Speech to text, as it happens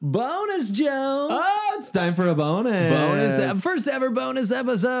Bonus, Joe. Oh, it's time for a bonus. First ever bonus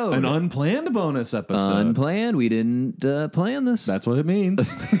episode. An unplanned bonus episode. Unplanned. We didn't plan this. That's what it means.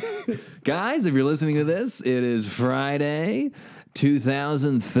 Guys, if you're listening to this, it is Friday,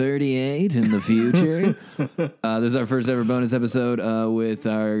 2038 in the future. This is our first ever bonus episode with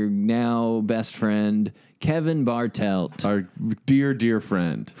our now best friend, Kevin Bartelt. Our dear, dear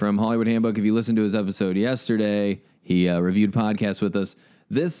friend. From Hollywood Handbook. If you listened to his episode yesterday, he reviewed podcasts with us.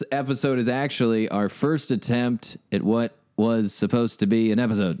 This episode is actually our first attempt at what was supposed to be an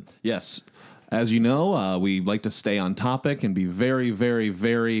episode. Yes. As you know, we like to stay on topic and be very, very,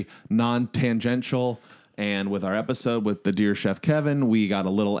 very non-tangential. And with our episode with the dear Chef Kevin, we got a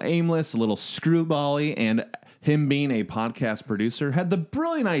little aimless, a little screwbally, and him being a podcast producer had the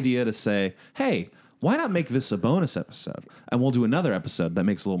brilliant idea to say, hey, why not make this a bonus episode? And we'll do another episode that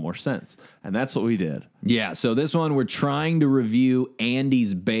makes a little more sense. And that's what we did. Yeah, so this one we're trying to review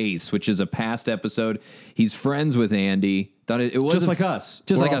Andy's Base, which is a past episode. He's friends with Andy. Thought it was Just like us.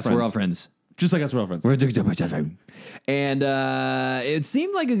 Just We're like all us. friends. We're all friends. Just like us, we're all friends. And it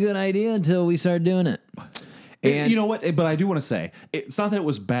seemed like a good idea until we started doing it. And you know what? But I do want to say, it's not that it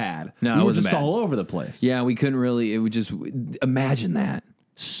was bad. No, we it were wasn't just bad. all over the place. Yeah, we couldn't really. It would just imagine that.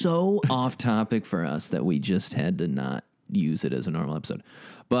 So off topic for us that we just had to not use it as a normal episode.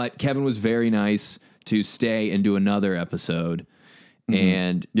 But Kevin was very nice to stay and do another episode.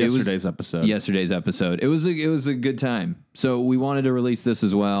 And Yesterday's episode. Yesterday's episode. It was a good time. So we wanted to release this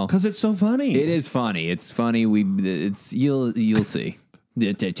as well. Because it's so funny. It is funny. It's funny. You'll see.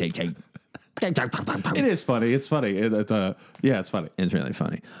 It is funny. It's funny. It's funny. It's really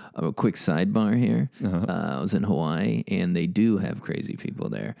funny. A quick sidebar here. I was in Hawaii, and they do have crazy people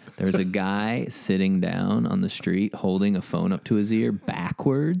there. There's a guy sitting down on the street holding a phone up to his ear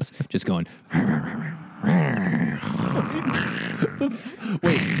backwards, just going...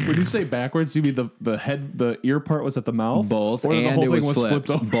 Wait, when you say backwards, you mean the ear part was at the mouth? Both, or and the whole it thing was flipped.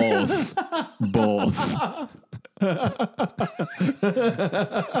 over? Both.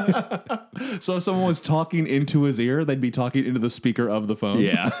 So if someone was talking into his ear, they'd be talking into the speaker of the phone?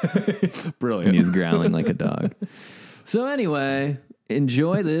 Yeah. Brilliant. And he's growling like a dog. So anyway,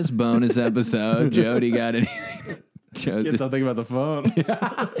 enjoy this bonus episode. Jody got anything? Get something about the phone.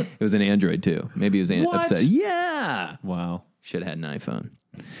 It was an Android too. Maybe it was What? upset. Yeah. Wow. Should have had an iPhone.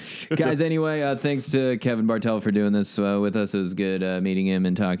 Guys, anyway, thanks to Kevin Bartelt for doing this with us. It was good meeting him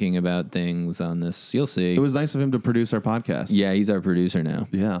and talking about things on this. You'll see. It was nice of him to produce our podcast. Yeah, he's our producer now.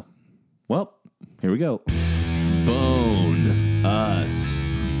 Yeah. Well, here we go. Bone. Us.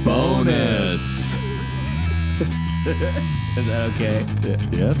 Bonus. Is that okay?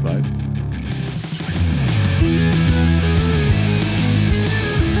 Yeah, that's fine.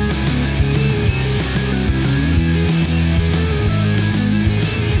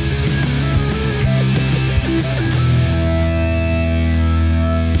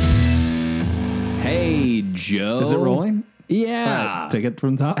 Hey, Joe. Is it rolling? Yeah. Take it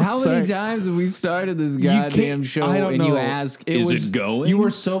from the top. How Sorry. many times have we started this goddamn show I don't and you know. ask, It is was- it going? You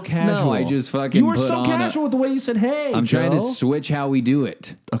were so casual. No, I just fucking You were put so on casual with the way you said, hey, I'm trying to Joe. switch how we do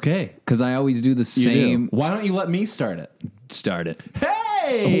it. Okay. Because I always do the You same. do. Why don't you let me start it? Start it.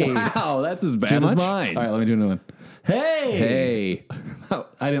 Hey! Wow, that's as Too bad as much? mine. All right, let me do another one. Hey! Hey,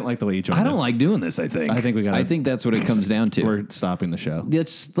 I didn't like the way you joined I don't in. like doing this. I think. I think we gotta- I think that's what it comes down to. We're stopping the show.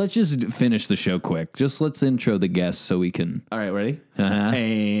 Let's just finish the show quick. Let's intro the guests so we can. All right, ready? Uh-huh.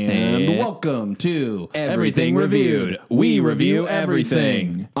 And welcome to Everything Reviewed. We review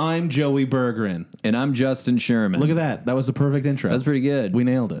everything. I'm Joey Bergeron. And I'm Justin Sherman. Look at that. That was the perfect intro. That's pretty good. We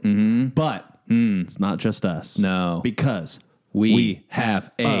nailed it. Mm-hmm. But it's not just us. No. Because We have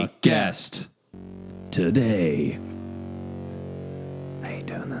a guest today. I hate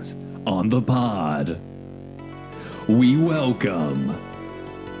doing this. On the pod, we welcome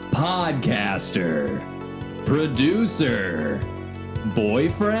podcaster, producer,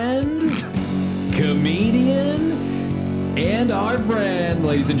 boyfriend, comedian, and our friend.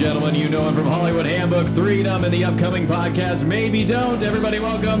 Ladies and gentlemen, you know him from Hollywood Handbook, Freedom, and the upcoming podcast Maybe Don't. Everybody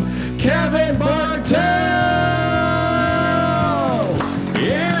welcome Kevin Bartelt!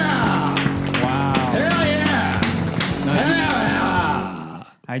 Yeah! Wow. Hell yeah! Hell yeah!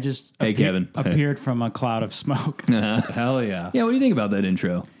 I just Hey, Kevin. appeared from a cloud of smoke. hell yeah. Yeah, what do you think about that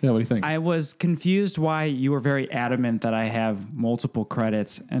intro? Yeah, what do you think? I was confused why you were very adamant that I have multiple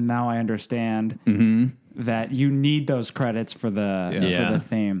credits, and now I understand that you need those credits for the Yeah. for the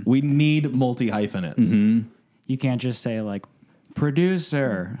theme. we need multi-hyphenates. You can't just say like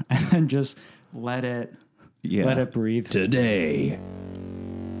producer and then just let it breathe. Today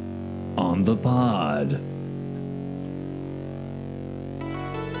on the pod,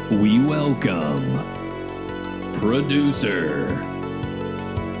 we welcome producer.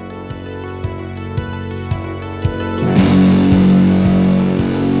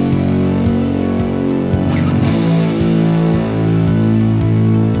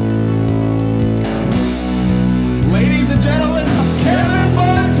 Ladies and gentlemen, Kevin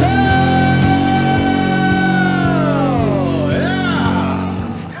Bartow!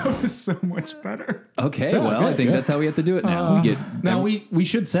 Yeah! That was so much better. Okay, well, I think that's how we have to do it now. We get Now, we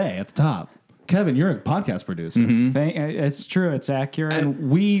should say at the top, Kevin, you're a podcast producer. It's true. It's accurate. And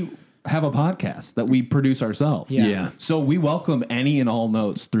we have a podcast that we produce ourselves. Yeah. So we welcome any and all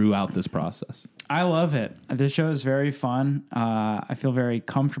notes throughout this process. I love it. This show is very fun. I feel very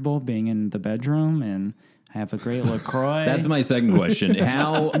comfortable being in the bedroom, and I have a great LaCroix. That's my second question.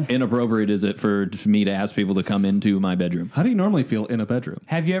 How inappropriate is it for me to ask people to come into my bedroom? How do you normally feel in a bedroom?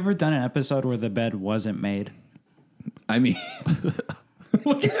 Have you ever done an episode where the bed wasn't made? I mean,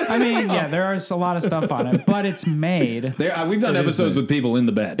 Yeah, there is a lot of stuff on it, but it's made. we've done episodes with people in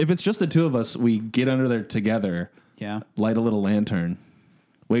the bed. If it's just the two of us, we get under there together, Yeah. light a little lantern,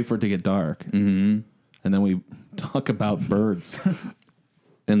 wait for it to get dark, and then we talk about birds.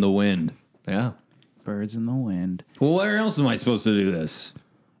 In the wind. Yeah. Birds in the wind. Well, where else am I supposed to do this?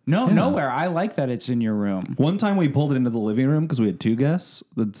 No, nowhere. I like that it's in your room. One time we pulled it into the living room because we had two guests.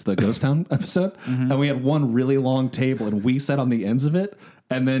 That's the Ghost Town episode. And we had one really long table and we sat on the ends of it.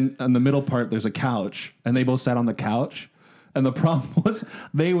 And then on the middle part, there's a couch and they both sat on the couch. And the problem was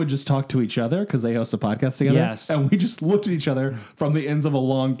they would just talk to each other because they host a podcast together. Yes. And we just looked at each other from the ends of a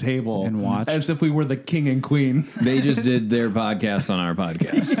long table And watched. as if we were the king and queen. They just did their podcast on our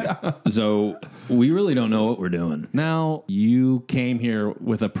podcast. So we really don't know what we're doing. Now, you came here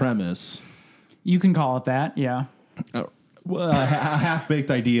with a premise. You can call it that. Yeah. Well, a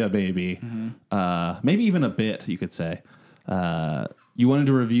half-baked idea, maybe. Maybe even a bit, you could say. You wanted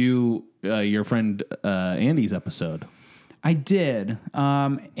to review your friend Andy's episode. I did.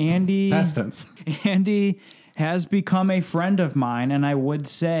 Andy. Past tense. Andy has become a friend of mine, and I would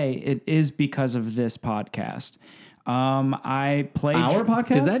say it is because of this podcast. I played Our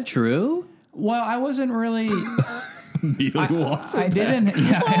podcast? Is that true? Well, I wasn't really. I it didn't.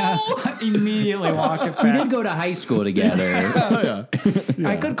 I immediately walk it back. We did go to high school together.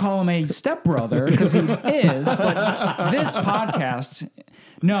 I could call him a stepbrother because he is, but this podcast,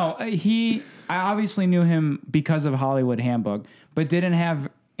 no, I obviously knew him because of Hollywood Handbook, but didn't have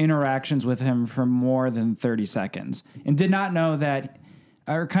interactions with him for more than 30 seconds and did not know that,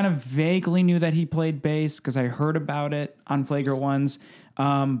 or kind of vaguely knew that he played bass because I heard about it on Flagrant Ones,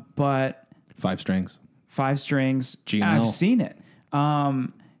 but 5 strings. 5 strings. GML. I've seen it.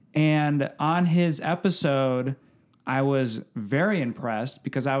 And on his episode, I was very impressed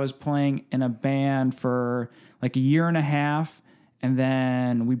because I was playing in a band for like a year and a half, and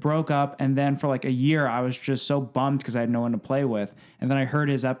then we broke up, and then for like a year, I was just so bummed because I had no one to play with. And then I heard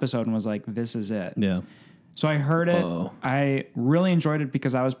his episode and was like, this is it. Yeah. So I heard it. Whoa. I really enjoyed it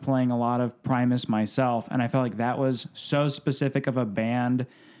because I was playing a lot of Primus myself, and I felt like that was so specific of a band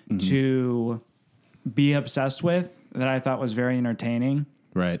to be obsessed with that I thought was very entertaining.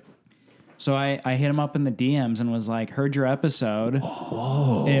 Right. So I hit him up in the DMs and was like, heard your episode.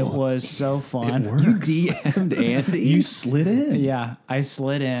 Oh. It was so fun. You DM'd Andy? You slid in. Yeah, I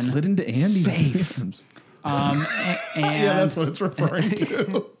slid in. Slid into Andy's DMs. And Yeah, that's what it's referring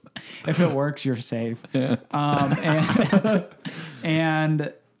to. if it works, you're safe. Yeah.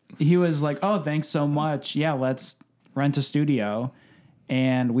 And he was like, oh, thanks so much. Yeah, let's rent a studio.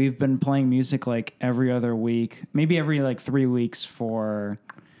 And we've been playing music like every other week, maybe every like 3 weeks for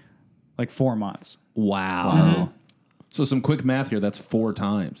like 4 months. Wow. So some quick math here. That's 4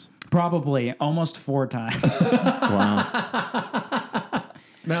 times. Probably almost 4 times. Wow.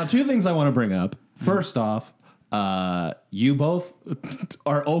 Now, 2 things I want to bring up. First off, you both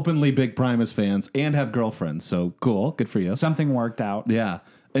are openly big Primus fans and have girlfriends. So cool. Good for you. Something worked out. Yeah.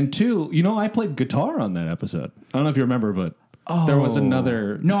 And 2, I played guitar on that episode. I don't know if you remember, but there was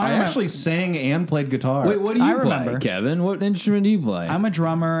another. No, I I remember. actually sang and played guitar. Wait, what do I you play, remember. Kevin? What instrument do you play? I'm a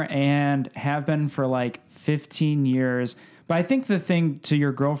drummer and have been for like 15 years. But I think the thing to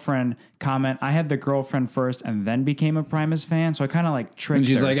your girlfriend comment, I had the girlfriend first and then became a Primus fan. So I kind of like tricked and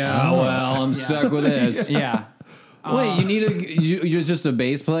she's her. like, oh, well, I'm stuck with this. Yeah. Wait, you're just a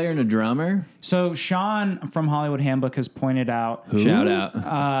bass player and a drummer? So Sean from Hollywood Handbook has pointed out. Shout out.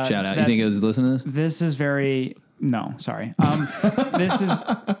 Shout out. You that- think it was listening to this? This is very no, sorry.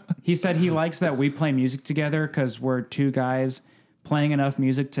 He said he likes that we play music together because we're 2 guys playing enough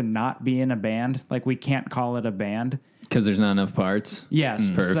music to not be in a band. Like we can't call it a band. Because there's not enough parts? Yes.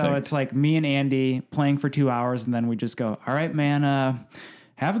 Perfect. So it's like me and Andy playing for 2 hours and then we just go, all right, man,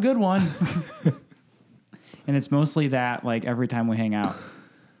 have a good one. And it's mostly that, like, every time we hang out.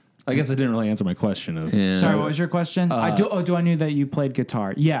 I guess I didn't really answer my question of. Yeah. Sorry, what was your question? Do I knew that you played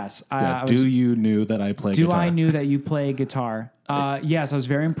guitar? Yes. You knew that I played guitar? I knew that you play guitar? Yes, I was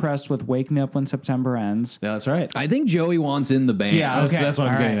very impressed with Wake Me Up When September Ends. Yeah, that's right. I think Joey wants in the band. Yeah. That's, Okay, that's what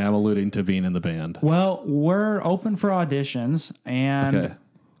I'm all getting right. at. I'm alluding to being in the band. Well, we're open for auditions, and Okay.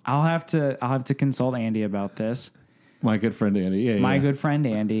 I'll have to consult Andy about this. My good friend Andy. Yeah, My yeah. good friend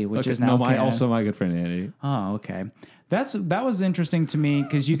Andy, which Okay, is now canon. also my good friend Andy. Oh, okay. That was interesting to me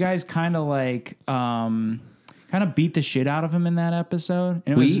because you guys kind of beat the shit out of him in that episode.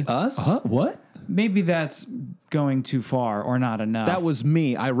 And it was, Us? What? maybe that's going too far or not enough. That was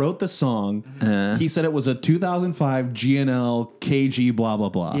me. I wrote the song. He said it was a 2005 GNL KG blah blah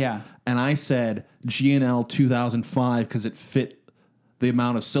blah. Yeah. And I said GNL 2005 because it fit the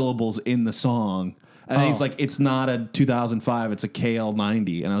amount of syllables in the song. And then he's like, it's not a 2005, it's a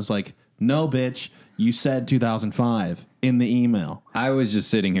KL90. And I was like, no, bitch, you said 2005 in the email. I was just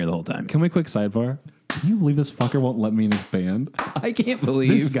sitting here the whole time. Can we quick sidebar? Can you believe this fucker won't let me in his band? I can't believe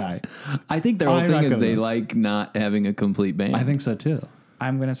This guy. I think their whole I'm thing not is gonna they know. like not having a complete band. I think so too.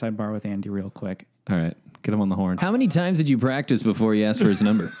 I'm going to sidebar with Andy real quick. All right, get him on the horn. How many times did you practice before you asked for his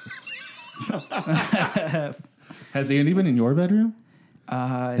number? Has Andy been in your bedroom?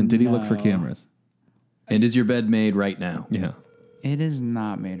 And did he look for no. cameras? And is your bed made right now? Yeah. It is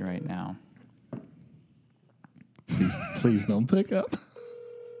not made right now. Please don't pick up.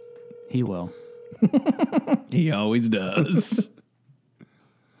 He will. He always does.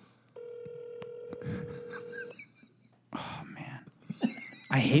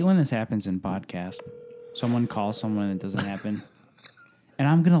 I hate when this happens in podcast. Someone calls someone and it doesn't happen. And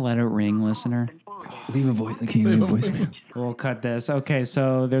I'm going to let it ring, listener. Leave a voice. Can you leave a voicemail? We'll cut this. Okay,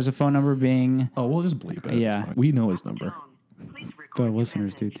 so there's a phone number being... Oh, we'll just bleep it. Yeah. It's fine. We know his number. The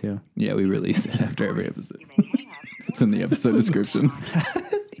listeners do too. Yeah, we release it after every episode. It's in the episode description.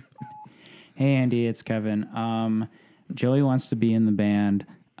 Hey, Andy, it's Kevin. Joey wants to be in the band.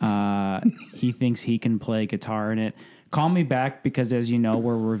 He thinks he can play guitar in it. Call me back because, as you know,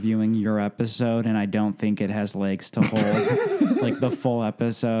 we're reviewing your episode, and I don't think it has legs to hold like the full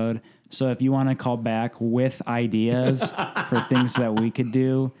episode. So if you want to call back with ideas for things that we could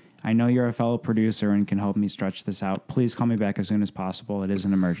do, I know you're a fellow producer and can help me stretch this out. Please call me back as soon as possible. It is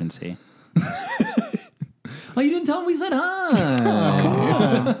an emergency. Oh, you didn't tell him we said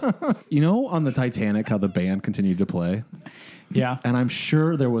hi. You know, on the Titanic, how the band continued to play? Yeah. And I'm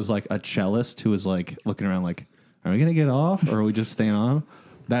sure there was like a cellist who was like looking around like, are we going to get off or are we just staying on?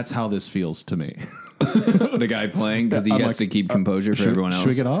 That's how this feels to me. The guy playing because he I'm has like, to keep composure for should- everyone else. should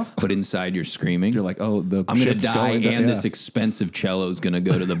we get off? But inside you're screaming. You're like, oh, the I'm going to ship's die going and down. this expensive cello is going to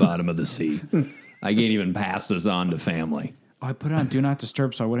go to the bottom of the sea. I can't even pass this on to family. I put it on Do Not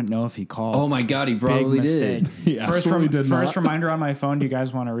Disturb so I wouldn't know if he called. Oh my God, he Big probably mistake. did. He absolutely did first not. reminder on my phone. Do you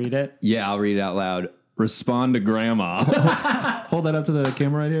guys want to read it? Yeah, I'll read it out loud. Respond to grandma. Hold that up to the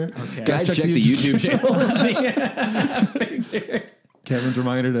camera right here. Okay. Guys, check the YouTube channel. Picture. Kevin's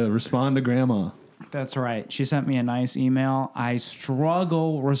reminder to respond to grandma. That's right. She sent me a nice email. I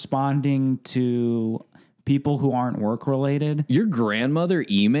struggle responding to people who aren't work related. Your grandmother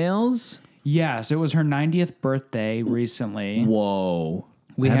emails? Yes, it was her 90th birthday recently. Whoa.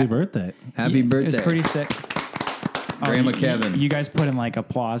 Happy birthday. Happy birthday. It was pretty sick. Grandma you- Kevin. You guys put in like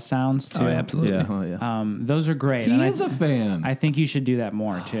applause sounds too. Oh, absolutely. Yeah. Oh, yeah. Those are great. He and is a fan. I think you should do that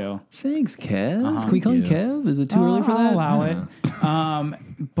more too. Thanks, Kev. Can we call you Kev? Is it too early for I'll that? allow it.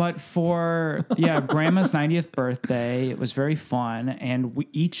 But for Grandma's 90th birthday, it was very fun, and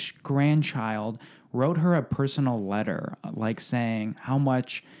each grandchild wrote her a personal letter, like saying how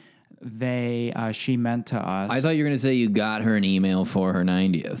much she meant to us. I thought you were going to say you got her an email for her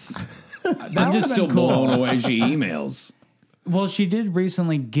 90th. I'm would've just still been cool. blown away she emails. Well, she did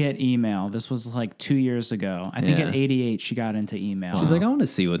recently get email. This was like 2 years ago. I think Yeah. at 88 she got into email. She's like, I want to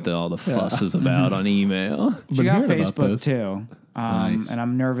see what all the fuss is about on email. she got hearing about Facebook this. too, Nice. and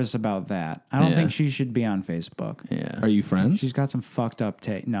I'm nervous about that. I don't Yeah. think she should be on Facebook. Yeah. Are you friends? She's got some fucked up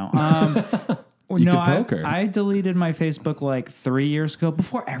tape. No. You no, could poke her. I deleted my Facebook like 3 years ago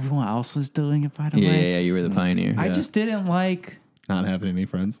before everyone else was doing it, by the Yeah, way. yeah, you were the pioneer. I just didn't like... Not having any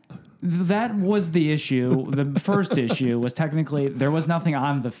friends. That was the issue. The first issue was technically there was nothing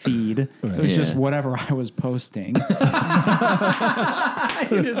on the feed. It was just Yeah. whatever I was posting.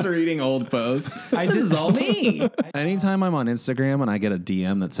 You're just reading old posts. This is all me. Anytime I'm on Instagram and I get a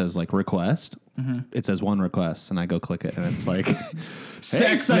DM that says like request, it says one request and I go click it and it's like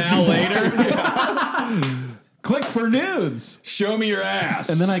Sex now later. click for nudes. Show me your ass.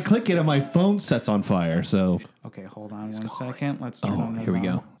 And then I click it and my phone sets on fire. So Okay, hold on 1 second. Let's turn on the here we go.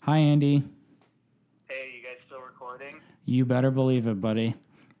 volume. Hi, Andy. Hey, you guys still recording? You better believe it, buddy.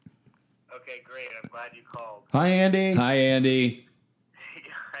 Okay, great. I'm glad you called. hi, Andy. Hi, Andy.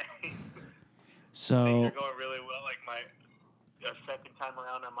 So, You're going really well. Like a second time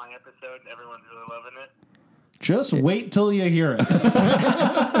around on my episode, everyone's really loving it. Just wait till you hear it.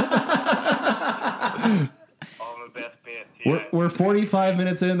 All the best bits. Yeah. We're 45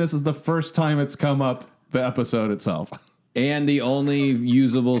 minutes in. This is the first time it's come up, the episode itself. And the only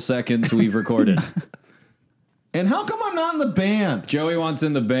usable seconds we've recorded. And how come I'm not in the band? Joey wants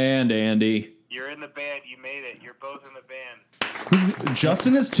in the band, Andy. You're in the band. You made it. You're both in the band.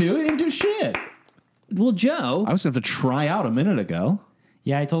 Justin is too? He didn't do shit. Well, Joe. I was going to have to try out a minute ago.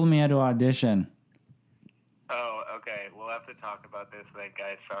 yeah, I told him he had to audition. Oh, okay. We'll have to talk about this then,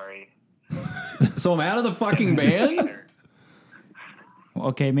 guys. Sorry. So I'm out of the fucking band? Later.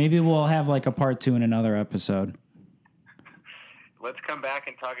 Okay, maybe we'll have like a part 2 in another episode. Let's come back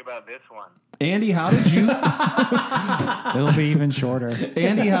and talk about this one. Andy, how did you It'll be even shorter.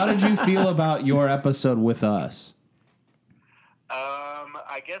 Andy, how did you feel about your episode with us?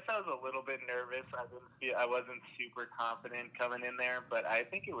 I guess I was a little bit nervous. I wasn't super confident coming in there, but I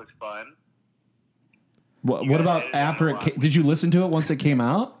think it was fun. What guys about edited after a it lot. did you listen to it once it came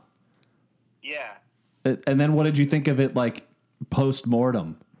out? Yeah. And then what did you think of it like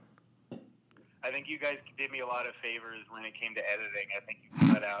post-mortem? I think you guys did me a lot of favors when it came to editing. I think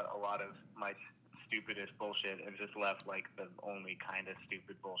you cut out a lot of my stupidest bullshit and just left like the only kind of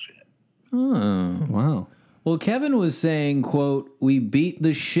stupid bullshit. Oh. Wow. Well, Kevin was saying, quote, we beat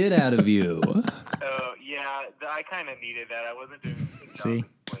the shit out of you. Oh, yeah, I kind of needed that. I wasn't doing a good job See?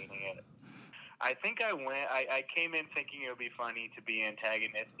 explaining it. I think I came in thinking it would be funny to be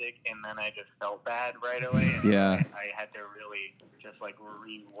antagonistic, and then I just felt bad right away. And Yeah. I had to really just like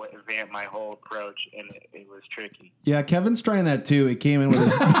revamp my whole approach, and it was tricky. Yeah, Kevin's trying that too. He came in with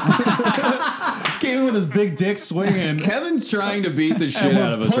his big dick swinging. Kevin's trying to beat the shit and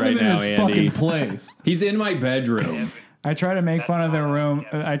out of us put right him in now, his Andy. fucking place. He's in my bedroom. I try to make fun of the room.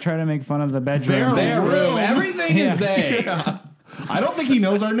 I try to make fun of the bedroom. Their room. Everything is they. I don't think he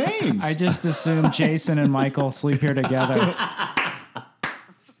knows our names. I just assume Jason and Michael sleep here together.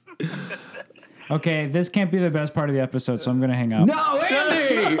 Okay, this can't be the best part of the episode, so I'm going to hang up. No,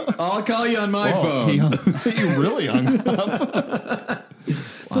 Andy! I'll call you on my phone. He really hung up.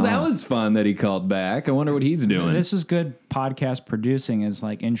 So that was fun that he called back. I wonder what he's doing. This is good podcast producing, is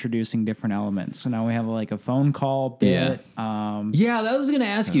like introducing different elements. So now we have like a phone call bit. Yeah, that was going to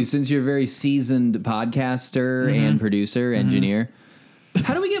ask you, since you're a very seasoned podcaster and producer, engineer.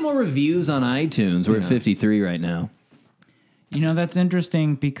 How do we get more reviews on iTunes? We're at 53 right now. You know, that's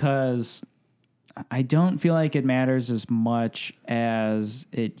interesting because I don't feel like it matters as much as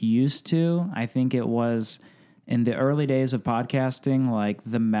it used to. I think it was in the early days of podcasting, like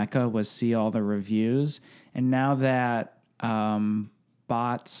the mecca was see all the reviews. And now that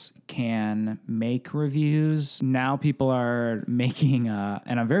bots can make reviews, now people are making,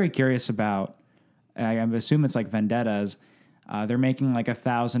 and I'm very curious about, I assume it's like vendettas. They're making like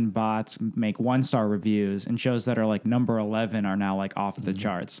 1,000 bots make 1-star reviews, and shows that are like number 11 are now like off the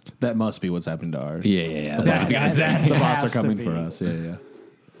charts. That must be what's happened to ours. Yeah. The bots has are to coming be. for us. Yeah.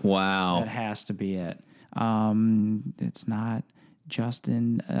 Wow. That has to be it. It's not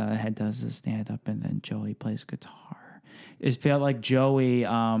Justin does the stand up and then Joey plays guitar. It felt like Joey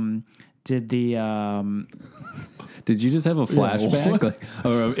did the Did you just have a flashback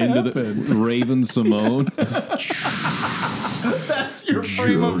into the Raven Simone? That's your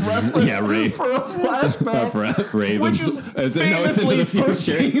frame of reference Yeah, for a flashback. Ravens. Which is it's into the future.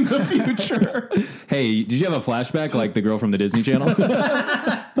 foreseeing the future. Hey, did you have a flashback like the girl from the Disney Channel?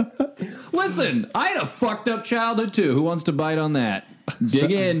 Listen, I had a fucked up childhood too. Who wants to bite on that?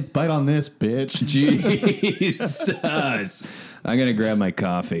 Dig in. Bite on this, bitch. Jesus. I'm going to grab my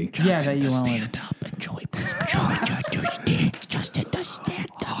coffee. yeah that you went with. up and Joey plays Justin does stand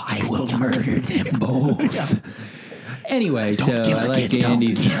up. I will murder them both. Anyway, so kill I a like kid, don't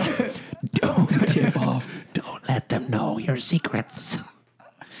Andy's. Don't tip off. Don't let them know your secrets.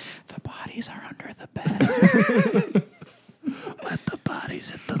 The bodies are under the bed. Let the bodies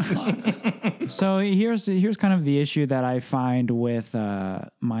hit the floor. So here's kind of the issue that I find with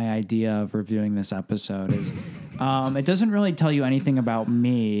my idea of reviewing this episode is it doesn't really tell you anything about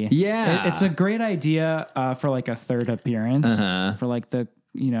me. Yeah. It's a great idea for like a third appearance. Uh-huh. For like the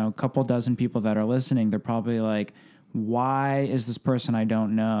couple dozen people that are listening. They're probably like, why is this person I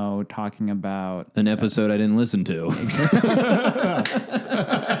don't know talking about An episode I didn't listen to.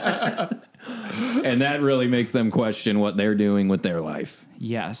 And that really makes them question what they're doing with their life.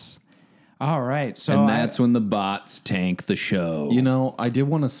 Yes. All right. So And that's when the bots tank the show. You know, I did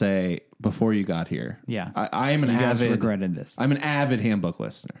want to say before you got here. Yeah. I am an You guys avid. regretted this. I'm an avid handbook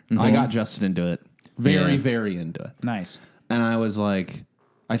listener. I got Justin into it. Very, Yeah. very into it. Nice. And I was like,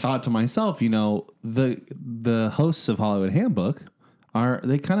 I thought to myself, you know, the hosts of Hollywood Handbook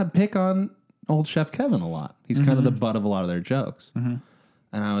they kind of pick on old Chef Kevin a lot. He's kind of the butt of a lot of their jokes. And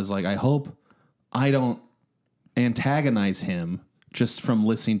I was like, I hope I don't antagonize him just from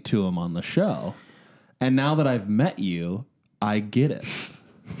listening to him on the show. And now that I've met you, I get it.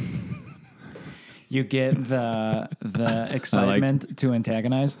 You get the excitement to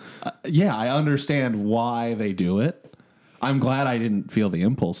antagonize. Yeah, I understand why they do it. I'm glad I didn't feel the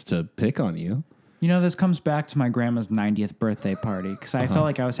impulse to pick on you. You know, this comes back to my grandma's 90th birthday party because I felt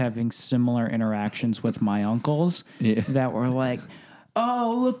like I was having similar interactions with my uncles that were like,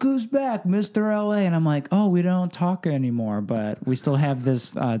 "Oh, look who's back, Mr. LA," and I'm like, "Oh, we don't talk anymore, but we still have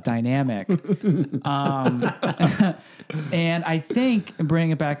this dynamic." And I think,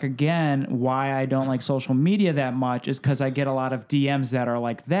 bringing it back again, why I don't like social media that much is because I get a lot of DMs that are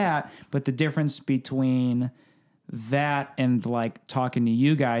like that. But the difference between that and like talking to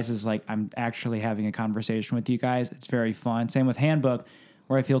you guys is like I'm actually having a conversation with you guys. It's very fun. Same with Handbook,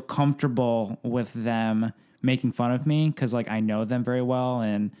 where I feel comfortable with them making fun of me because like I know them very well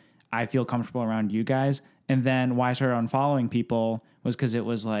and I feel comfortable around you guys. And then why I started unfollowing people was because it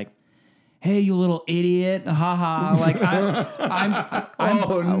was like, "Hey, you little idiot! Haha!" Like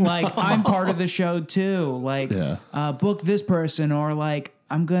I'm part of the show too. Like, book this person, or like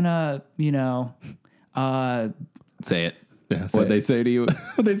I'm gonna, Say it. Yeah, What they say to you?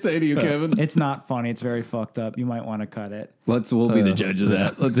 What they say to you, Kevin? It's not funny. It's very fucked up. You might want to cut it. We'll be the judge of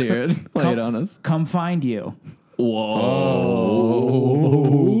that. Let's hear it. Lay it on us. Come find you. Whoa.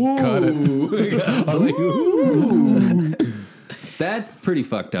 Cut it. That's pretty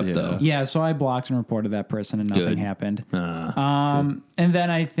fucked up, though. Yeah, so I blocked and reported that person, and nothing Good. happened. And then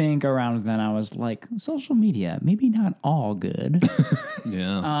I think around then I was like, social media, maybe not all good.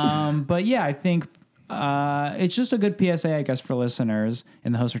 Yeah. But yeah, I think it's just a good PSA, I guess, for listeners.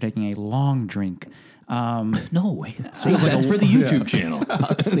 And the hosts are taking a long drink. No way. That's for the YouTube channel.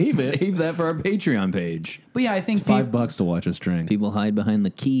 Save that for our Patreon page. But yeah, I think $5 to watch us drink. People hide behind the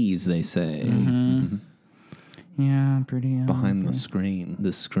keys, they say. yeah, pretty Behind the screen.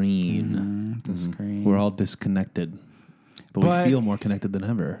 The screen. the screen. We're all disconnected. But But- we feel more connected than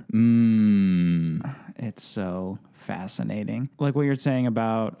ever. It's so fascinating. Like what you're saying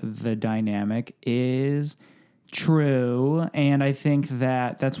about the dynamic is true. And I think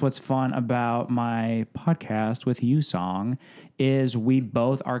that that's what's fun about my podcast with You Song is we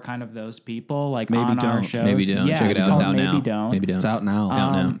both are kind of those people like Maybe on our don't. shows. Maybe don't. Yeah, Check it it's out. called Out Maybe now. Don't. Maybe don't. It's out now.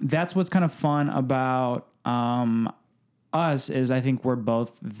 Out now. That's what's kind of fun about us is I think we're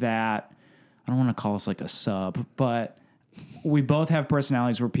both that, I don't want to call us like a sub, but we both have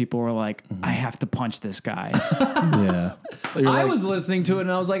personalities where people are like, I have to punch this guy. Yeah. I was listening to it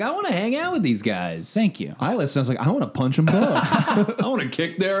and I was like, I want to hang out with these guys. Thank you. I listened. I was like, I want to punch them both. I want to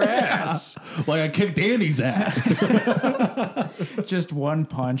kick their ass. like I kicked Andy's ass. Just one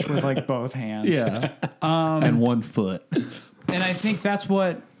punch with like both hands. Yeah. And 1 foot. And I think that's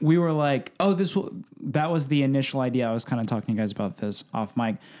what we were like, that was the initial idea. I was kind of talking to you guys about this off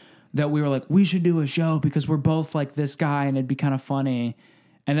mic, that we were like, we should do a show because we're both like this guy and it'd be kind of funny.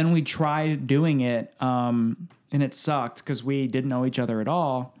 And then we tried doing it and it sucked because we didn't know each other at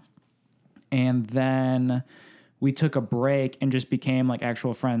all. And then we took a break and just became like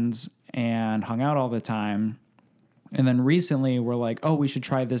actual friends and hung out all the time. And then recently we're like, oh, we should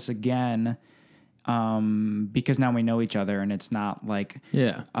try this again. Because now we know each other and it's not like,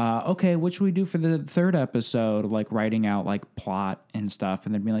 Yeah. okay, what should we do for the third episode? Like writing out like plot and stuff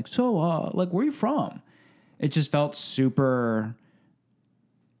and then being like, so, like, where are you from? It just felt super,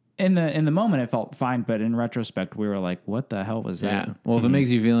 in the moment it felt fine, but in retrospect we were like, what the hell was Yeah. that? Well, if it makes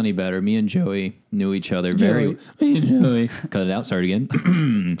you feel any better, me and Joey knew each other very. Me and Joey. Cut it out. Start again.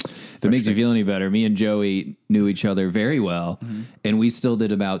 If it makes you feel any better, me and Joey knew each other very well, and we still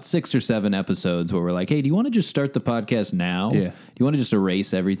did about 6 or 7 episodes where we're like, "Hey, do you want to just start the podcast now? Yeah. Do you want to just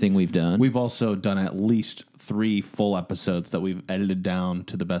erase everything we've done?" We've also done at least 3 full episodes that we've edited down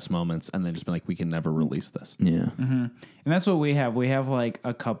to the best moments and then just been like, we can never release this. yeah. And that's what we have. We have like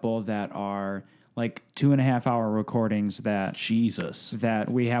a couple that are like 2.5 hour recordings that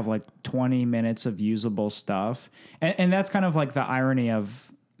we have like 20 minutes of usable stuff. And that's kind of like the irony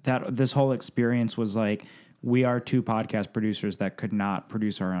of that. This whole experience was like, we are 2 podcast producers that could not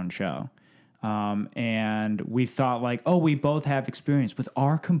produce our own show. And we thought like, oh, we both have experience. With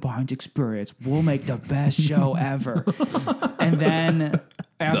our combined experience, we'll make the best show ever. And then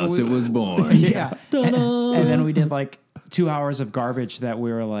Thus it was born. yeah. And then we did like 2 hours of garbage that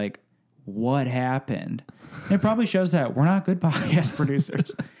we were like, what happened? And it probably shows that we're not good podcast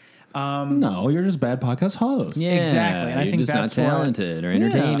producers. No, you're just bad podcast hosts. Yeah, Exactly. And I you're think just that's not what- talented or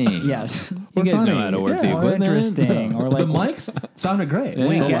entertaining. Yes. You guys funny. know how to work Yeah, the Or equipment. interesting. Or like The mics sounded great. The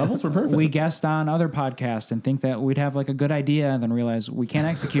get- levels were perfect. we guest on other podcasts and think that we'd have like a good idea and then realize we can't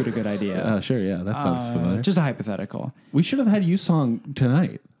execute a good idea. Sure, yeah, that sounds familiar. Just a hypothetical. We should have had you song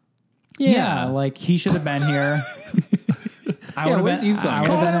tonight. Yeah, like he should have been here. I would have where's been, Yusung? I would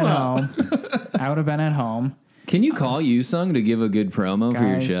have been at home. I would have been at home. Can you call Yusung to give a good promo for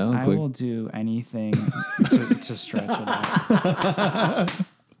your Guys, show? I Quick. will do anything to stretch it out.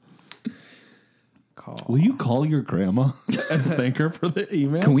 Call. Will you call your grandma and thank her for the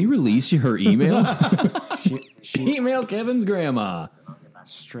email? Can we release her email? Email Kevin's grandma.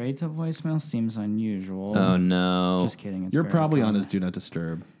 Straight to voicemail seems unusual. Oh no. Just kidding. It's You're very probably on common. his do not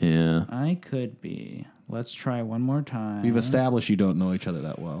disturb. Yeah. I could be. Let's try one more time. We've established you don't know each other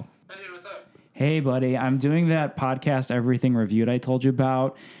that well. Hey, what's up? Hey, buddy, I'm doing that podcast Everything Reviewed I told you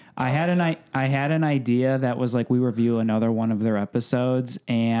about. I had an idea that was like we review another one of their episodes,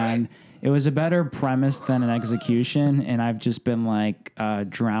 and it was a better premise than an execution, and I've just been like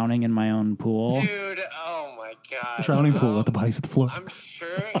drowning in my own pool. Dude, oh my god. Drowning pool, let the bodies hit the floor. I'm sure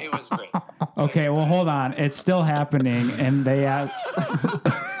it was great. Okay, well, hold on. It's still happening, and they have...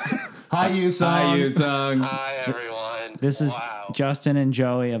 Hi, Yusung. Hi, Yusung. Hi, everyone. This is wow. Justin and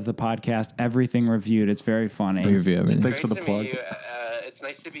Joey of the podcast Everything Reviewed. It's very funny. Review everything. Thanks for Great the to plug. meet you. It's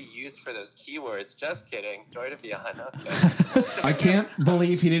nice to be used for those keywords. Just kidding. Joy to be on. Okay. I can't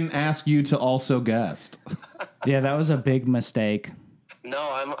believe he didn't ask you to also guest. Yeah, that was a big mistake. No,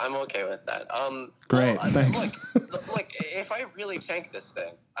 I'm okay with that. Great, well, thanks. Like, if I really tank this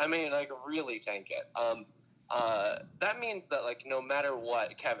thing, I mean, like, really tank it. That means that, like, no matter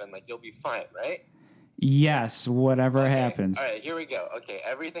what, Kevin, like, you'll be fine, right? Yes, whatever Okay, happens. All right, here we go. Okay,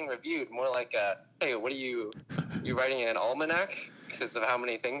 everything reviewed. More like hey, what are you writing an almanac because of how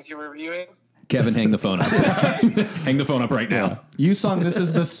many things you're reviewing? Kevin, hang the phone up. Hang the phone up right now. Yusung, this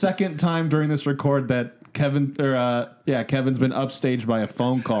is the second time during this record that Kevin's been upstaged by a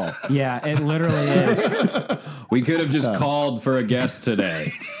phone call. Yeah, it literally is. We could have just called for a guest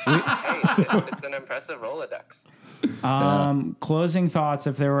today. Hey, it's an impressive Rolodex. Closing thoughts.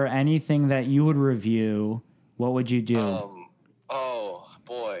 If there were anything that you would review, what would you do? Oh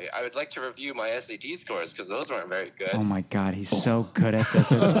boy, I would like to review my SAT scores because those weren't very good. Oh my God, he's so good at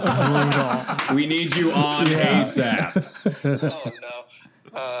this. It's brutal. We need you on ASAP. Oh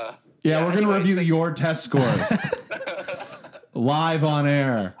no. Yeah, we're going to anyway, review your test scores. Live on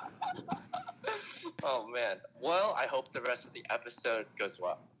air. Oh man. Well, I hope the rest of the episode goes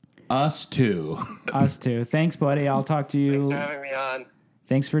well. Us too. Us too. Thanks, buddy. I'll talk to you. Thanks for having me on.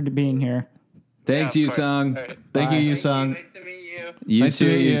 Thanks for being here. Thanks, Yeah, of course. Yusung. All right. Thank you, Thank Yusung. you. Nice to meet you. You Nice to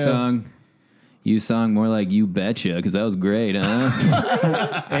too, meet you. Yusung. Yusung, more like you betcha, because that was great,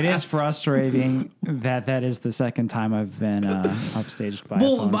 huh? It is frustrating that is the second time I've been upstaged by a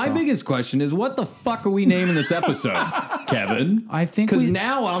Well, phone my call. biggest question is, what the fuck are we naming this episode, Kevin? I think Because we,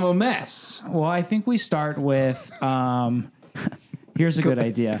 now I'm a mess. well, I think we start with here's a good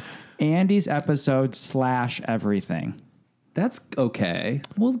idea. Andy's episode / everything. That's okay.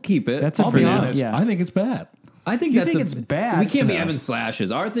 We'll keep it. That's a I'll be pretty- honest. yeah. I think it's bad. I think You that's think it's bad? We can't be No. having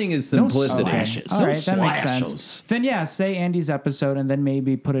slashes. Our thing is simplicity. slashes. All right, that makes Slashes. sense. Then yeah, say Andy's episode, and then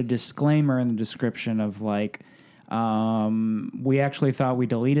maybe put a disclaimer in the description of like, we actually thought we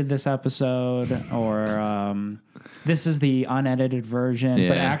deleted this episode, or this is the unedited version, but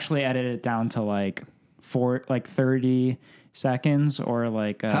Yeah. actually edit it down to like 30 seconds, or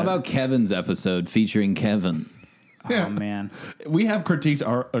like How about Kevin's episode featuring Kevin? oh man, We have critiqued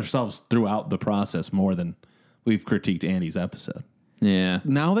ourselves throughout the process more than we've critiqued Andy's episode. Yeah.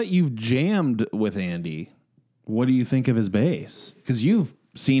 Now that you've jammed with Andy, what do you think of his bass? Because you've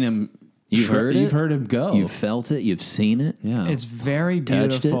seen him. You've heard it? You've heard him go. You've felt it. You've seen it. yeah. it's very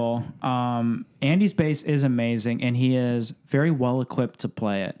Touched it? beautiful. Andy's bass is amazing, and he is very well equipped to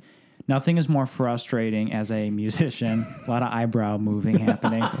play it. Nothing is more frustrating as a musician. A lot of eyebrow moving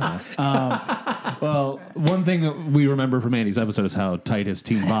happening. Well, one thing that we remember from Andy's episode is how tight his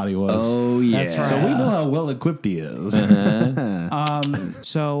teen body was. Oh, yeah. That's So right. we know how well equipped he is.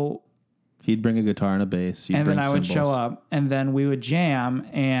 So, He'd bring a guitar and a bass. You'd and bring then I would show cymbals. up, and then we would jam,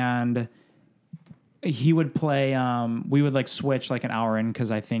 and he would play. We would like switch like an hour in because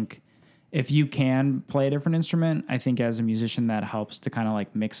I think if you can play a different instrument, I think as a musician that helps to kind of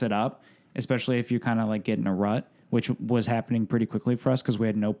like mix it up, especially if you kind of like get in a rut, which was happening pretty quickly for us because we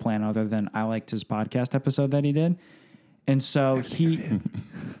had no plan other than I liked his podcast episode that he did. And so he...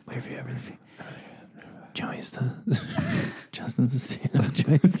 Wait for you, Joey's the... Justin's the stand-up.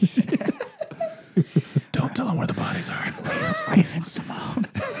 Joey's the stand-up. Don't tell them where the bodies are. Raven Simone.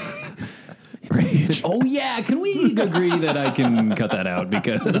 Oh, yeah. Can we agree that I can cut that out?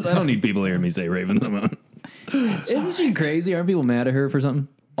 Because I don't need people hearing me say Raven Simone. Isn't she crazy? Aren't people mad at her for something?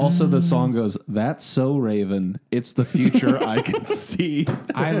 Also, the song goes, "That's so Raven. It's the future I can see."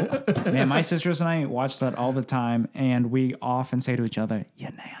 Man, my sisters and I watch that all the time, and we often say to each other,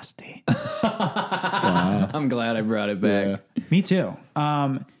 "You're nasty." I'm glad I brought it back. Yeah. Me too.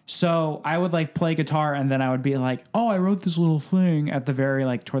 So I would like play guitar, and then I would be like, "Oh, I wrote this little thing at the very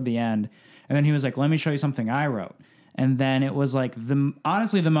like toward the end," and then he was like, "Let me show you something I wrote," and then it was like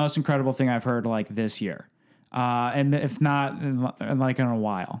honestly the most incredible thing I've heard like this year. And if not, in a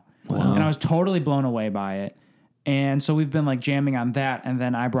while. Wow. And I was totally blown away by it. And so we've been like jamming on that. And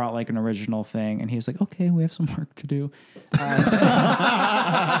then I brought like an original thing. And he's like, okay, we have some work to do.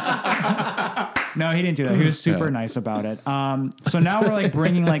 No, he didn't do that. He was super nice about it. So now we're like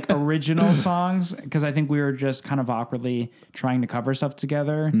bringing like original songs because I think we were just kind of awkwardly trying to cover stuff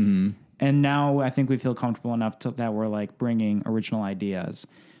together. Mm-hmm. And now I think we feel comfortable enough that we're like bringing original ideas.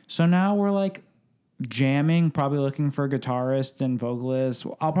 So now we're like jamming, probably looking for a guitarist and vocalist.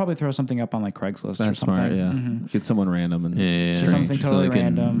 I'll probably throw something up on like Craigslist or something. Smart, yeah. Mm-hmm. Get someone random and something totally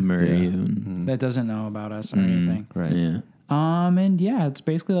random Murray that doesn't know about us or anything. right. Yeah. And yeah, it's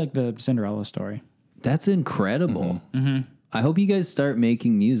basically like the Cinderella story. That's incredible. Mm-hmm. I hope you guys start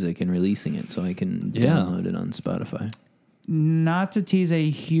making music and releasing it so I can download it on Spotify. Not to tease a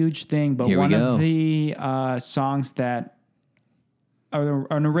huge thing, but one of the songs that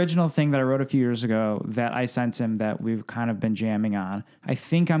an original thing that I wrote a few years ago that I sent him that we've kind of been jamming on. I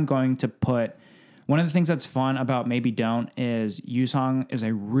think I'm going to put one of the things that's fun about Maybe Don't is Yusong is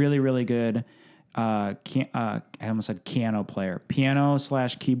a really, really good I almost said piano player,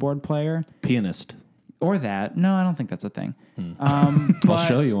 piano/keyboard plaer, Pianist. or that. No, I don't think that's a thing. I'll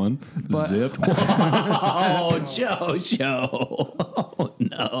show you one. Zip. Oh, Joe. Oh,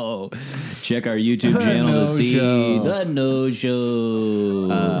 no. Check our YouTube channel to see the No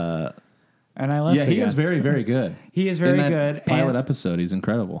Show. And I love Yeah, he is very, very good. He is very In that good. Pilot episode, he's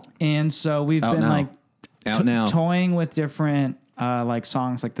incredible. And so we've Out been now. like Out now. toying with different like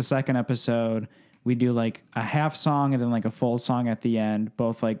songs. Like the second episode, we do like a half song and then like a full song at the end,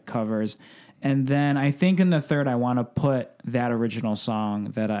 both like covers. And then I think in the third, I want to put that original song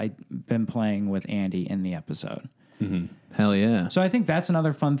that I've been playing with Andy in the episode. Mm-hmm. Hell yeah. So I think that's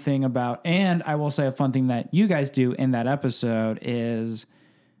another fun thing about, and I will say a fun thing that you guys do in that episode is,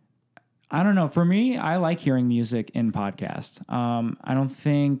 I don't know, for me, I like hearing music in podcasts. I don't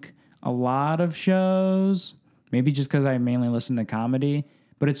think a lot of shows, maybe just because I mainly listen to comedy,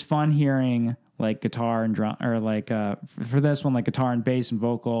 but it's fun hearing like guitar and drum, or like for this one, like guitar and bass and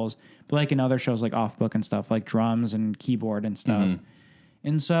vocals, but like in other shows like Off Book and stuff, like drums and keyboard and stuff. Mm-hmm.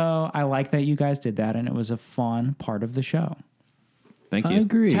 And so I like that you guys did that, and it was a fun part of the show. Thank you. I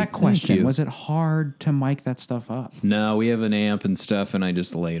agree. Tech question. Was it hard to mic that stuff up? No, we have an amp and stuff, and I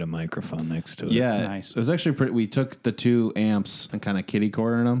just laid a microphone next to it. Yeah, Nice. It was actually pretty. We took the two amps and kind of kitty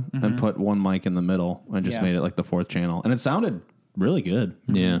cornered them and put one mic in the middle and just made it like the fourth channel, and it sounded really good.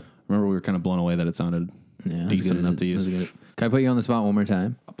 Yeah. Remember, we were kind of blown away that it sounded decent enough to use. Can I put you on the spot one more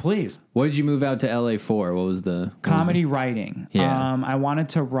time? Please. What did you move out to LA for? What was the Comedy writing. Yeah. I wanted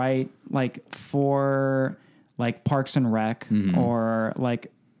to write like for like Parks and Rec or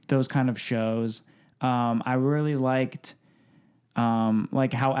like those kind of shows. I really liked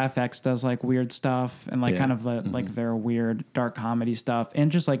like how FX does like weird stuff and like kind of like their weird dark comedy stuff.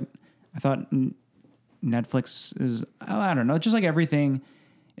 And just like I thought Netflix is, I don't know, just like everything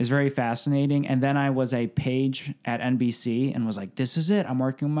is very fascinating. And then I was a page at NBC and was like, this is it. I'm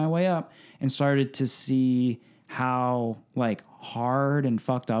working my way up, and started to see how like hard and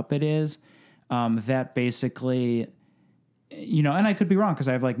fucked up it is. That basically, you know, and I could be wrong because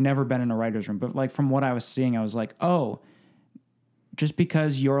I've like never been in a writer's room, but like from what I was seeing, I was like, oh, just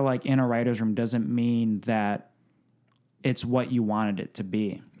because you're like in a writer's room doesn't mean that it's what you wanted it to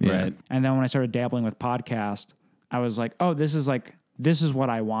be. Yeah. Right. And then when I started dabbling with podcast, I was like, oh, this is what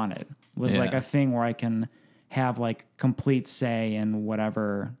I wanted. Was like a thing where I can have like complete say in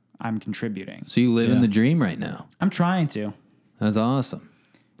whatever I'm contributing. So you live in the dream right now. I'm trying to. That's awesome.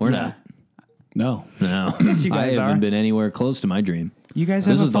 We're not. No. No. Yes, you guys I haven't are. been anywhere close to my dream. You guys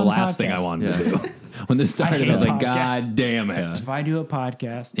have This a was the fun last thing podcast. I wanted to do. When this started, I was like, podcasts. God damn it. If I do a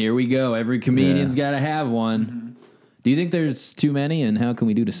podcast, Here we go. Every comedian's got to have one. Do you think there's too many, and how can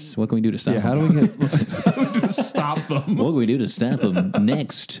we do to? What can we do to stop them? How do we get stop them? What can we do to stop them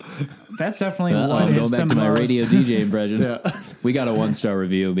next? that's definitely I'm what going is back the to my most. radio DJ impression. We got a 1-star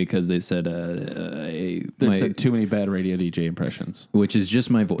review because they said, They said too many bad radio DJ impressions. which is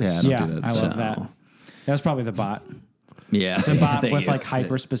just my voice. Yeah, Yeah, do that I love So- that. That was probably the bot. Yeah. The bot Thank with you. like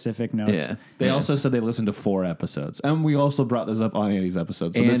hyper specific notes. Yeah. They also said they listened to 4 episodes, and we also brought this up on Andy's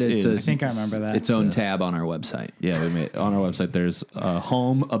episode. So And this it's is, I think I remember that. its own tab on our website. yeah, we made on our website. There's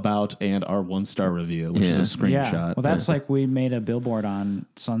home, about, and our 1-star review, which is a screenshot. Yeah. Well, that's like we made a billboard on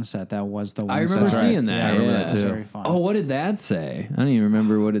Sunset. That was the one. I remember star. seeing that. Yeah, I remember that It was too. very fun. Oh, what did that say? I don't even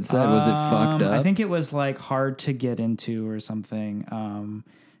remember what it said. Was it fucked up? I think it was like hard to get into or something.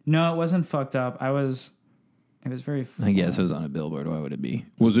 No, it wasn't fucked up. It was very fun. I guess it was on a billboard. Why would it be?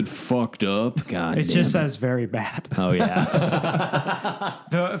 Was it fucked up? God It damn just it. says very bad. Oh, yeah.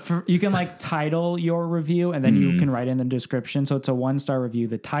 You can like title your review and then you can write in the description. So it's a 1-star review.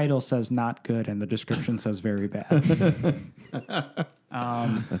 The title says not good and the description says very bad.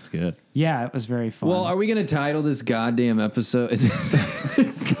 That's good. Yeah, it was very fun. Well, are we going to title this goddamn episode?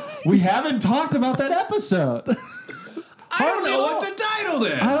 We haven't talked about that episode. I don't know what to title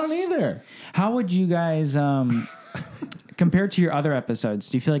this. I don't either. How would you guys compared to your other episodes?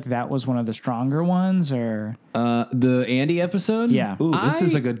 Do you feel like that was one of the stronger ones or The Andy episode? Yeah. Ooh, this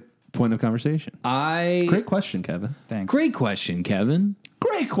is a good point of conversation. Great Great question, Kevin. thanks. Great question, Kevin.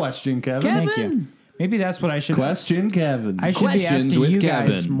 Great question, Kevin. Thank you. Maybe that's what I should Question, Kevin. I should be Questions asking with you guys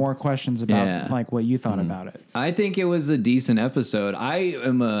Kevin. more questions about Yeah. like what you thought about it. I think it was a decent episode. I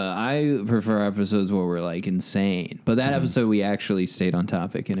prefer episodes where we're like insane, but that episode we actually stayed on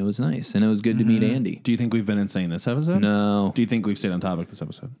topic and it was nice and it was good to meet Andy. Do you think we've been insane this episode? No, Do you think we've stayed on topic this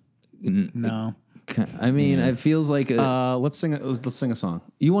episode? No. I mean it feels like Let's sing a song.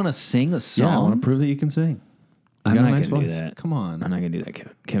 you want to sing a song. Yeah, I want to prove that you can sing. I'm got a not nice gonna do voice. that. Come on. I'm not gonna do that,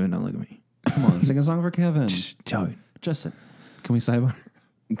 Kevin. Kevin, don't look at me. Come on, sing a song for Kevin. Joey, Justin, can we sidebar?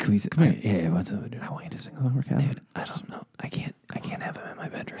 can we? Come here. Yeah, what's up, dude? I want you to sing a song for Kevin. Dude, I don't know. I can't have him in my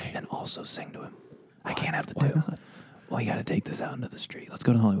bedroom and also sing to him. I can't have the Why two. not? Well, you got to take this out into the street. Let's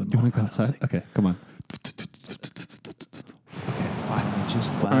go to Hollywood. You want to go outside? Okay, come on.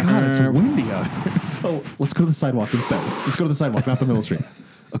 Just God, it's windy out. Oh, let's go to the sidewalk instead. Let's go to the sidewalk, not the middle street.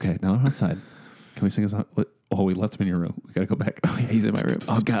 Okay, now we're outside. Can we sing a song? Oh, we left him in your room. We gotta go back. Oh, yeah, he's in my room.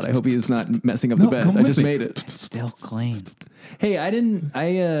 Oh God, I hope he is not messing up the No, bed. come I with just me. made it. still clean. Hey, I didn't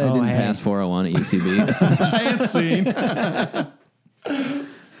hey. pass 401 at UCB. I ain't seen.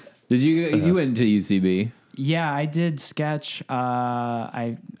 Did you went to UCB? Yeah, I did sketch.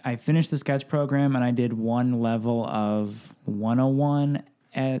 I finished the sketch program and I did one level of 101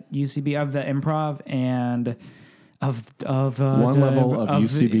 at UCB of the improv and of One level of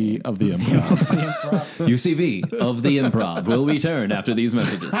UCB of the improv. UCB of the Improv will return after these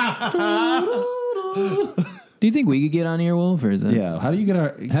messages. Do you think we could get on Earwolf, or is that? Yeah. How do you get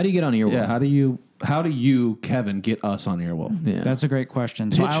our? How do you get on Earwolf? Yeah. How do you, Kevin, get us on Earwolf? Yeah. That's a great question.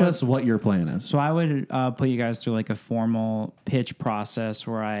 Pitch I would- us what your plan is. So I would put you guys through like a formal pitch process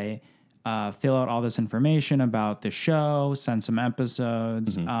where I fill out all this information about the show, send some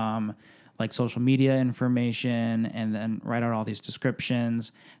episodes, like social media information, and then write out all these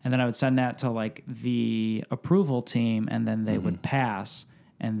descriptions. And then I would send that to like the approval team, and then they would pass.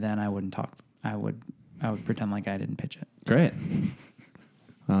 And then I wouldn't talk. I would pretend like I didn't pitch it. Great.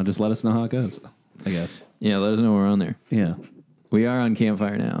 Just let us know how it goes. I guess. Yeah, let us know we're on there. Yeah. We are on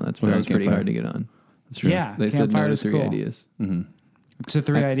Campfire now. That We're on was pretty Campfire. hard to get on. That's true. Yeah, They said no Campfire to is 3 cool. ideas. To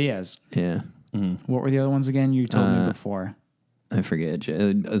 3 ideas. Yeah. What were the other ones again? You told me before. I forget.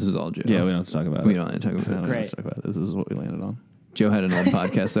 This was all Joe. Yeah, we don't have to talk about We it. don't have to talk about We it. don't Great. have to talk about it. This is what we landed on. Joe had an old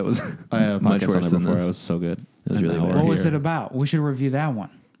podcast that was I have a much podcast on worse there than before. this. It was so good. It was And really now bad. we're What was here. it about? We should review that one.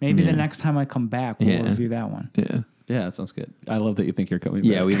 Maybe the next time I come back, we'll Yeah. review that one. Yeah. Yeah, that sounds good. I love that you think you're coming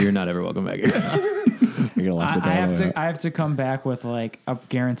Yeah, back. you're not ever welcome back here. You're gonna laugh the I dog have away. to. I have to come back with like a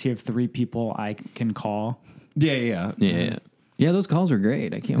guarantee of 3 people I can call. Yeah. Yeah, those calls are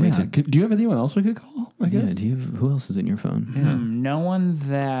great. I can't wait to. Do you have anyone else we could call? I guess. Yeah, do you have, who else is in your phone? No one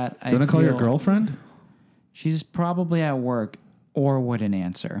that Do you want to call your girlfriend? She's probably at work or wouldn't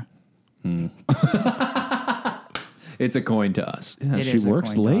answer. It's a coin toss. Yeah, It she is a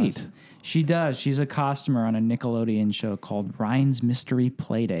works coin late. toss. She does. She's a costumer on a Nickelodeon show called Ryan's Mystery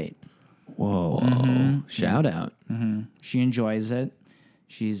Playdate. Whoa. Shout out. She enjoys it.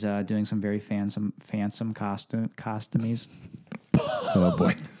 She's doing some very fansome costumes. Oh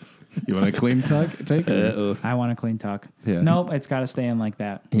boy. You want a clean take? I want a clean tuck. Yeah. Nope, it's got to stay in like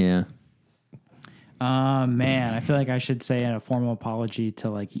that. Yeah. Man, I feel like I should say a formal apology to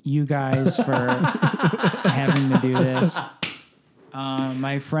like you guys for having to do this.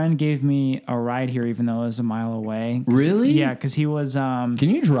 My friend gave me a ride here, even though it was a mile away. Really? Yeah, because he was. Can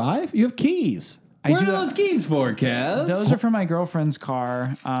you drive? You have keys. I What do. are those keys for, Kev? Those are for my girlfand's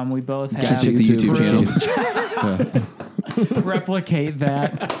car. We both have Check the YouTube channel. replicate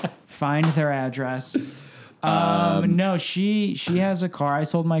that. Find their address. No, she has a car. I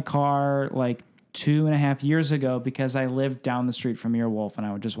sold my car like 2.5 years ago because I lived down the street from Earwolf and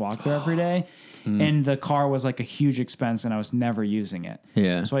I would just walk there every day. And the car was like a huge expense and I was never using it.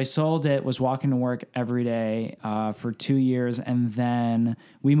 Yeah. So I sold it, was walking to work every day for 2 years. And then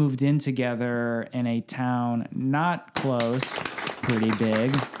we moved in together in a town not close, pretty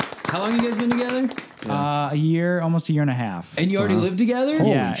big. How long you guys been together? A year, almost a year and a half. And you already lived together?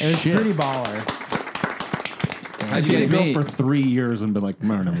 Yeah, it was shit. pretty baller. How'd You you guys guys built meet? for 3 years and been like,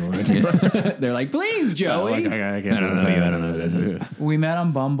 no. They're like, please, Joey. I can't tell you. I don't know who this is. We met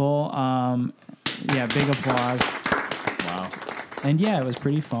on Bumble. Yeah, big applause. Wow. And yeah, it was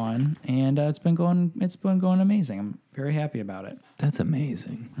pretty fun, and it's been going amazing. I'm very happy about it. That's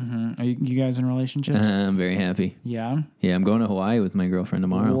amazing. Are you guys in relationships? I'm very happy. Yeah. Yeah, I'm going to Hawaii with my girlfriend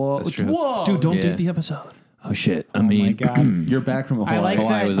tomorrow. Whoa, Dude, don't Yeah. date the episode. Oh shit! I Oh my mean, god. You're back from Hawaii. I like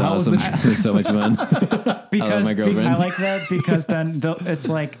Hawaii that. was How awesome. It was so much fun. Because my girlfriend. I like that because then it's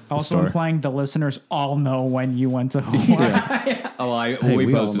like also story. implying the listeners all know when you went to Hawaii. Oh, we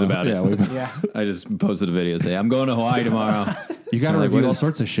we all posted know. about it. Yeah, we- Yeah. I just posted a video saying I'm going to Hawaii tomorrow. You got to Like, review what all is-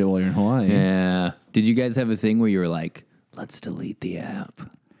 sorts of shit while you're in Hawaii. Yeah. Did you guys have a thing where you were like, let's delete the app?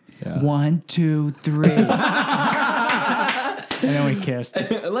 1, 2, 3. And then we kissed.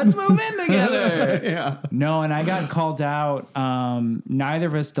 Let's move in together. No, and I got called out. Neither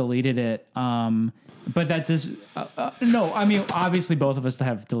of us deleted it. But that does no. I mean, obviously, both of us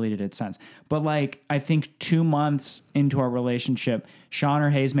have deleted it since. But like, I think 2 months into our relationship, Sean or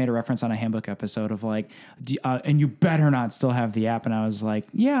Hayes made a reference on a Handbook episode of like, and you better not still have the app. And I was like,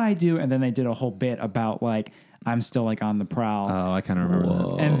 yeah, I do. And then they did a whole bit about like, I'm still like on the prowl. Oh, I kind of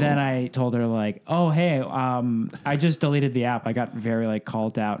remember that. And then I told her like, oh, hey, I just deleted the app. I got very like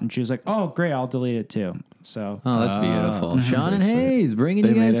called out. And she was like, oh, great, I'll delete it too. So Oh, that's beautiful. Sean and Hayes bringing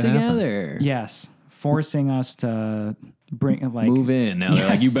you They made guys it happen. together. yes, forcing us to bring like Move in. Now they're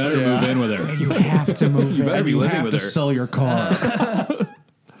like, Yes. you better move in with her. you have to move in. better be living have with to her. sell your car.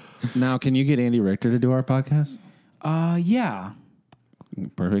 Now, can you get Andy Richter to do our podcast? Yeah.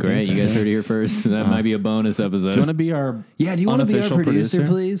 Perfect. Great. answer. You guys heard it here first. That might be a bonus episode. Do you want to be our Yeah, do you want to be our unofficial producer,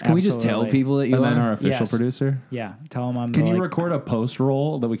 please? Can we just tell Absolutely. people that you and then are? our official Yes. producer? Yeah. Tell them I'm Can you like, record a post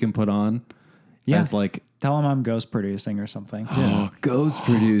roll that we can put on? Yeah. As like tell them I'm ghost producing or something. Ghost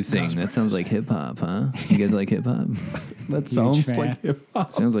producing. That sounds like hip hop, huh? You guys like hip hop? that sounds sounds fan. like hip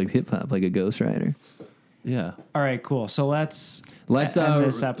hop. Sounds like hip hop, like a ghostwriter. Yeah. All right, cool. So let's Let's end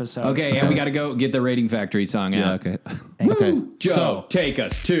this episode. Okay, and we got to go get the Rating Factory song Yeah. out. Okay. Thanks. Okay. Joe, So take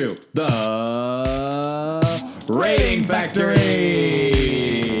us to the Rating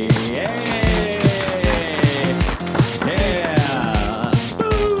Factory. Yeah.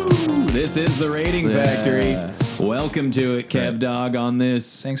 Woo. This is the Rating Factory. Welcome to it, Kev Dog, on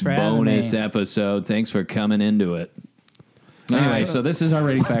this Thanks for having bonus me. episode. Thanks for coming into it. anyway, so this is our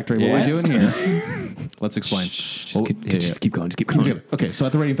rating factory. What Yeah. we're doing here. Let's explain. Just keep going. Just keep going. Okay, so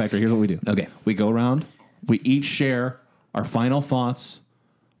at the rating factory, here's what we do. Okay. We go around, we each share our final thoughts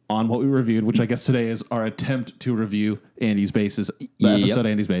on what we reviewed, which I guess today is our attempt to review Andy's Bases, the Yep. episode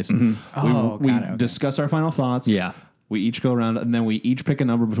Andy's Base. Oh, we got it, okay. discuss our final thoughts. Yeah. We each go around, and then we each pick a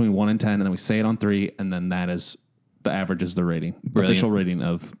number between 1 and 10, and then we say it on 3, and then that is the average is the rating. Brilliant. Official rating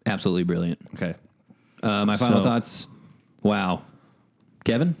of, Absolutely brilliant. okay. My final So- thoughts. Wow.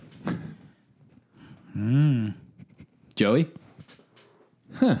 Kevin? Joey?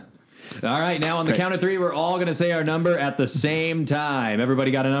 Huh. All right, now on the count of 3, we're all going to say our number at the same time.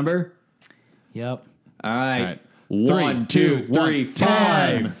 Everybody got a number? Yep. All right. All right. 1, 2, 3,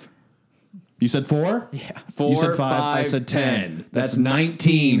 5. You said 4? Yeah. 4, You said 5, 5, I said 10. That's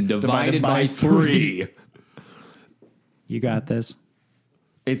 19 divided by 3. You got this.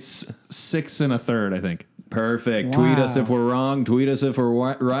 It's 6 1/3, I think. Perfect. Wow. Tweet us if we're wrong. Tweet us if we're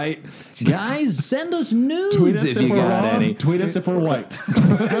right. Guys, send us nudes Tweet us if you got any. Tweet us if we're white.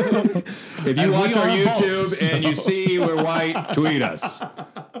 If you And watch we our are YouTube both, and you see we're white, tweet us.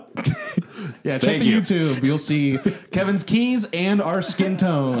 Yeah, check Thank the you. YouTube. You'll see Kevin's keys and our skin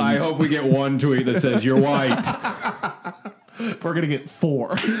tones. I hope we get one tweet that says you're white. we're gonna get 4.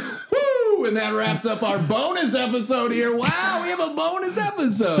 Woo! And that wraps up our bonus episode here. Wow, we have a bonus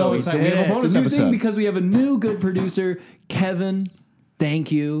episode. So excited. we have a It is. bonus It's a new episode. thing because we have a new good producer, Kevin.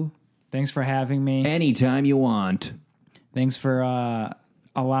 Thank you. Thanks for having me. Anytime you want. Thanks for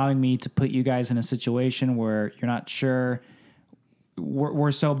allowing me to put you guys in a situation where you're not sure.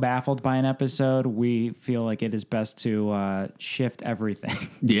 We're so baffled by an episode, we feel like it is best to shift everything.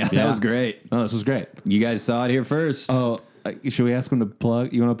 Yeah, that was great. Oh, this was great. You guys saw it here first. Oh, should we ask him to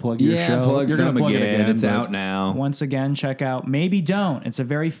plug? You want to plug your show? Plug You're some gonna plug again. It's but- out now. Once again, check out Maybe Don't. It's a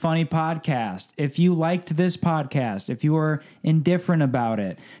very funny podcast. If you liked this podcast, if you were indifferent about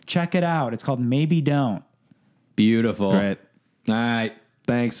it, check it out. It's called Maybe Don't. Beautiful. Great. All right.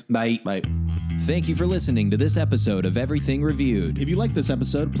 Thanks. Bye. Bye. Thank you for listening to this episode of Everything Reviewed. If you like this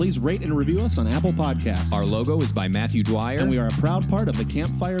episode, please rate and review us on Apple Podcasts. Our logo is by Matthew Dwyer. and we are a proud part of the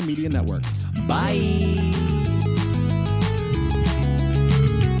Campfire Media Network. Bye.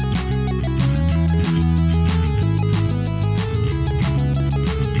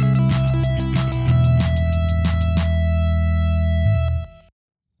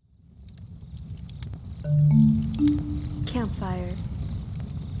 Campfire.